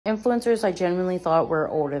Influencers I genuinely thought were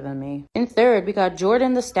older than me. In third, we got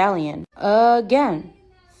Jordan the Stallion. Again,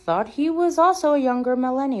 thought he was also a younger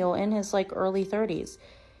millennial in his early 30s.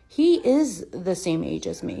 He is the same age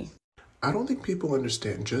as me. I don't think people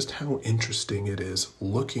understand just how interesting it is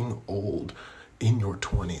looking old in your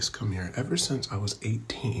 20s. Come here. Ever since I was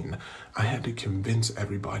 18, I had to convince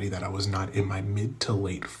everybody that I was not in my mid to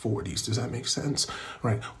late 40s. Does that make sense?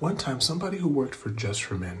 Right. One time, somebody who worked for Just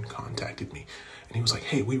for Men contacted me. And he was like,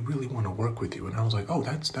 hey, we really want to work with you. And I was like, oh,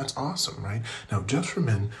 that's awesome, right? Now, Just for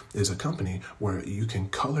Men is a company where you can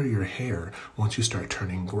color your hair once you start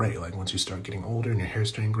turning gray. Like once you start getting older and your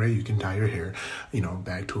hair's turning gray, you can dye your hair,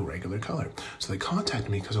 back to a regular color. So they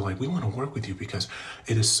contacted me because they're like, we want to work with you because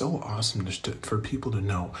it is so awesome for people to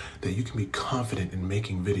know that you can be confident in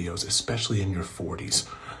making videos, especially in your 40s.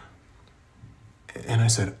 And I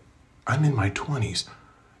said, I'm in my 20s.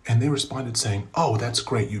 And they responded saying, oh, that's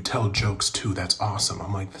great. You tell jokes too. That's awesome.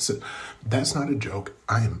 I'm like, that's not a joke.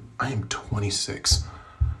 I am 26.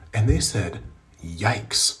 And they said,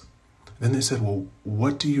 yikes. Then they said, well,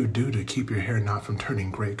 what do you do to keep your hair not from turning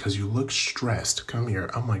gray? Because you look stressed. Come here.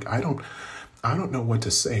 I'm like, I don't know what to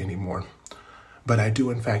say anymore. But I do,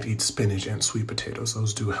 in fact, eat spinach and sweet potatoes.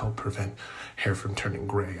 Those do help prevent hair from turning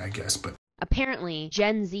gray, I guess. But apparently,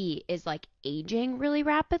 Gen Z is aging really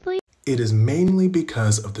rapidly. It is mainly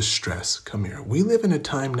because of the stress. Come here. We live in a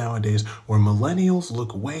time nowadays where millennials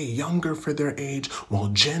look way younger for their age, while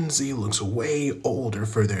Gen Z looks way older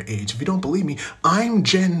for their age. If you don't believe me, I'm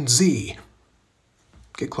Gen Z.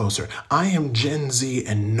 Get closer. I am Gen Z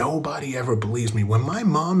and nobody ever believes me. When my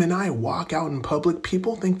mom and I walk out in public,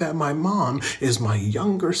 people think that my mom is my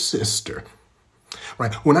younger sister.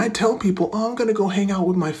 Right? When I tell people, oh, I'm going to go hang out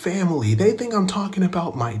with my family, they think I'm talking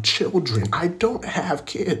about my children. I don't have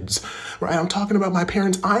kids, right? I'm talking about my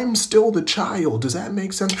parents. I'm still the child. Does that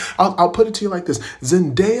make sense? I'll put it to you like this.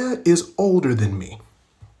 Zendaya is older than me.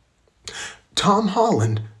 Tom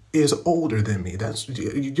Holland is older than me.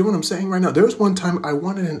 You know what I'm saying right now? There was one time I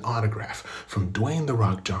wanted an autograph from Dwayne "The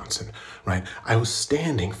Rock" Johnson, right? I was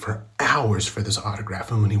standing for hours for this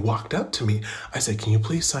autograph. And when he walked up to me, I said, can you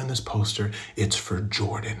please sign this poster? It's for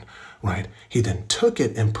Jordan, right? He then took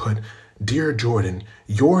it and put, dear Jordan,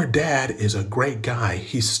 your dad is a great guy.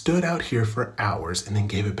 He stood out here for hours and then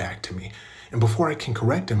gave it back to me. And before I can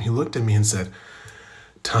correct him, he looked at me and said,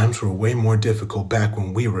 times were way more difficult back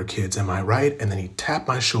when we were kids, am I right? And then he tapped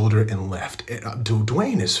my shoulder and left.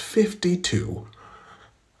 Dwayne is 52.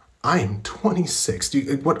 I am 26.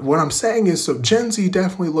 What I'm saying is, so Gen Z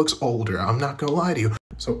definitely looks older. I'm not going to lie to you.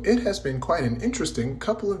 So it has been quite an interesting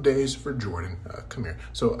couple of days for Jordan. Come here.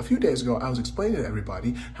 So a few days ago, I was explaining to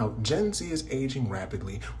everybody how Gen Z is aging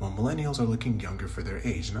rapidly while millennials are looking younger for their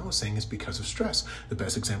age. And I was saying it's because of stress. The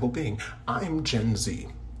best example being, I'm Gen Z.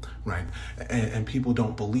 Right, and people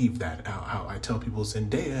don't believe that. How I tell people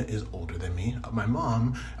Zendaya is older than me. My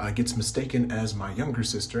mom gets mistaken as my younger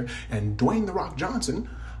sister, and Dwayne "The Rock" Johnson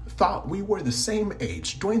thought we were the same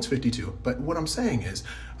age. Dwayne's 52, but what I'm saying is,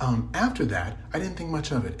 after that, I didn't think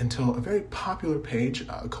much of it until a very popular page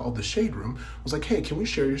called The Shade Room was like, hey, can we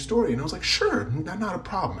share your story? And I was like, sure, not a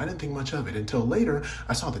problem. I didn't think much of it until later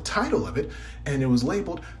I saw the title of it, and it was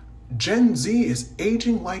labeled, Gen Z is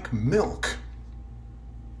aging like milk.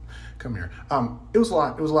 Come here. It was a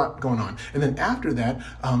lot going on. And then after that,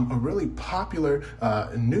 a really popular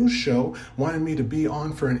news show wanted me to be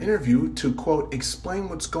on for an interview to, quote, explain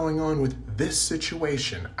what's going on with this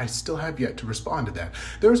situation. I still have yet to respond to that.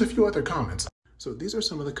 There was a few other comments. So these are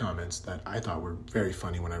some of the comments that I thought were very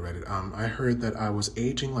funny when I read it. I heard that I was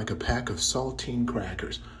aging like a pack of saltine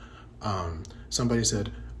crackers. Somebody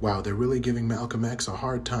said, wow, they're really giving Malcolm X a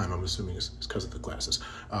hard time. I'm assuming it's because of the glasses.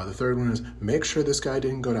 The third one is, make sure this guy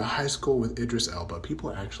didn't go to high school with Idris Elba.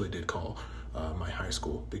 People actually did call my high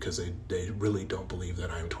school because they really don't believe that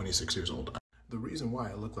I am 26 years old. The reason why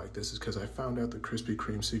I look like this is because I found out the Krispy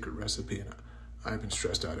Kreme secret recipe, and I've been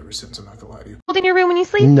stressed out ever since, I'm not gonna lie to you. In your room when you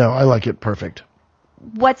sleep? No, I like it perfect.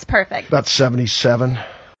 What's perfect? About 77.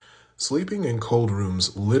 Sleeping in cold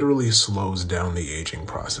rooms literally slows down the aging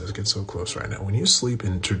process. Get so close right now. When you sleep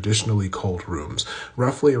in traditionally cold rooms,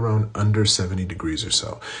 roughly around under 70 degrees or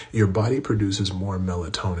so, your body produces more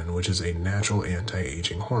melatonin, which is a natural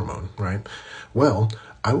anti-aging hormone, right? Well,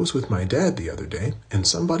 I was with my dad the other day, and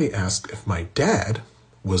somebody asked if my dad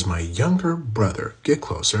was my younger brother. Get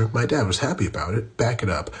closer. My dad was happy about it. Back it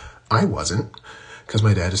up. I wasn't. Because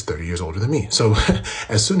my dad is 30 years older than me. So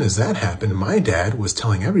as soon as that happened, my dad was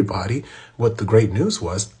telling everybody what the great news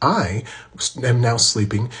was. I am now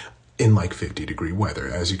sleeping in like 50-degree weather,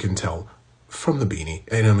 as you can tell from the beanie.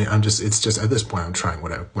 And I mean, it's just at this point, I'm trying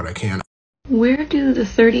what I can. Where do the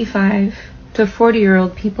 35 to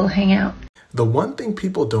 40-year-old people hang out? The one thing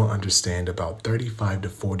people don't understand about 35 to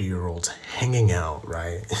 40-year-olds hanging out,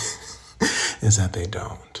 right, is that they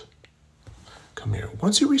don't. Come here.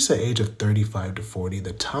 Once you reach the age of 35 to 40,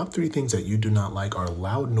 the top 3 things that you do not like are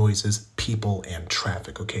loud noises, people, and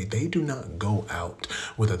traffic, okay? They do not go out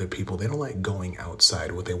with other people. They don't like going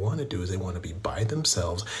outside. What they want to do is they want to be by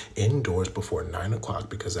themselves indoors before 9 o'clock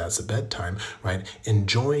because that's the bedtime, right?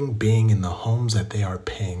 Enjoying being in the homes that they are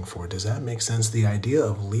paying for. Does that make sense? The idea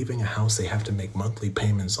of leaving a house they have to make monthly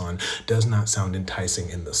payments on does not sound enticing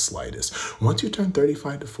in the slightest. Once you turn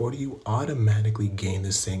 35 to 40, you automatically gain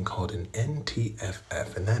this thing called an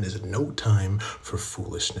NTFF, and that is no time for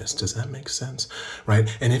foolishness. Does that make sense? Right?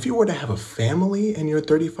 And if you were to have a family and you're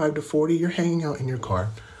 35 to 40, you're hanging out in your car.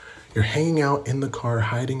 You're hanging out in the car,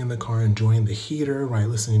 hiding in the car, enjoying the heater, right?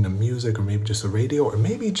 Listening to music or maybe just the radio or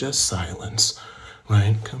maybe just silence,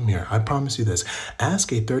 right? Come here. I promise you this.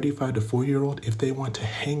 Ask a 35 to 40-year-old if they want to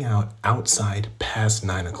hang out outside past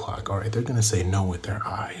 9 o'clock. All right, they're going to say no with their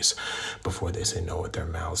eyes before they say no with their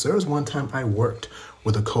mouths. There was one time I worked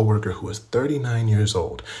with a coworker who was 39 years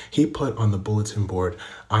old. He put on the bulletin board,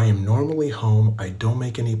 "I am normally home. I don't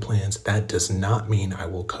make any plans. That does not mean I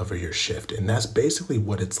will cover your shift." And that's basically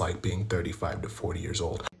what it's like being 35 to 40 years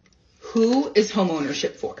old. Who is home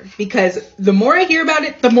ownership for? Because the more I hear about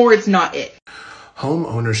it, the more it's not it. Home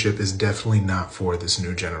ownership is definitely not for this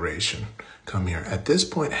new generation. Come here. At this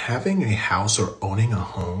point, having a house or owning a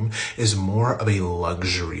home is more of a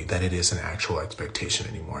luxury than it is an actual expectation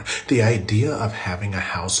anymore. The idea of having a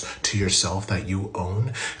house to yourself that you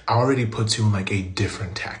own already puts you in like a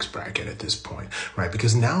different tax bracket at this point, right?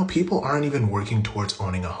 Because now people aren't even working towards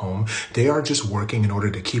owning a home. They are just working in order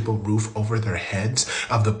to keep a roof over their heads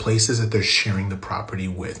of the places that they're sharing the property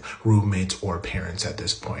with, roommates or parents at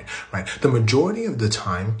this point, right? The majority of the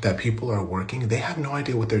time that people are working, they have no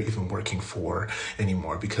idea what they're even working for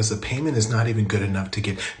anymore because the payment is not even good enough to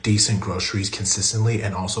get decent groceries consistently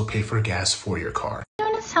and also pay for gas for your car.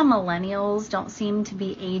 Notice how millennials don't seem to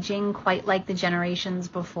be aging quite like the generations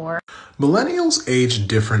before? Millennials age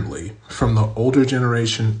differently from the older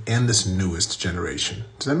generation and this newest generation.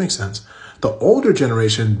 Does that make sense? The older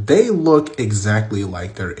generation, they look exactly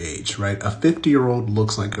like their age, right? A 50-year-old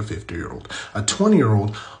looks like a 50-year-old. A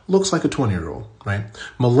 20-year-old looks like a 20-year-old, right?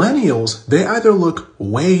 Millennials, they either look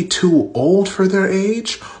way too old for their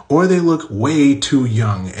age or they look way too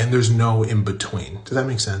young and there's no in between. Does that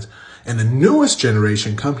make sense? And the newest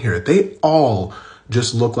generation, come here, they all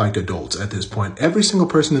just look like adults at this point. Every single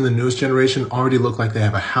person in the newest generation already look like they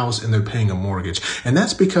have a house and they're paying a mortgage. And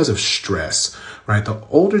that's because of stress, right? The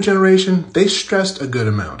older generation, they stressed a good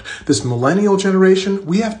amount. This millennial generation,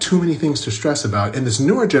 we have too many things to stress about. And this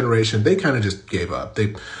newer generation, they kind of just gave up.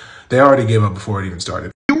 They already gave up before it even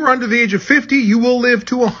started. If you are under the age of 50, you will live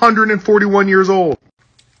to 141 years old.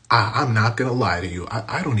 I'm not going to lie to you.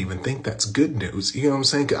 I don't even think that's good news. You know what I'm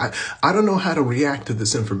saying? I don't know how to react to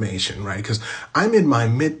this information, right? Because I'm in my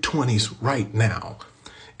mid-20s right now.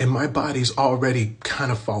 And my body's already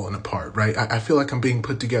kind of falling apart, right? I feel like I'm being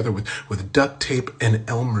put together with duct tape and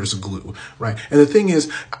Elmer's glue, right? And the thing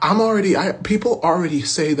is, people already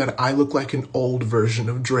say that I look like an old version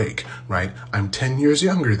of Drake, right? I'm 10 years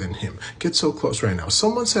younger than him. Get so close right now.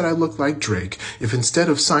 Someone said I look like Drake if instead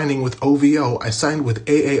of signing with OVO, I signed with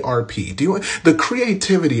AARP. The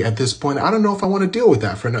creativity at this point, I don't know if I want to deal with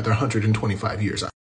that for another 125 years.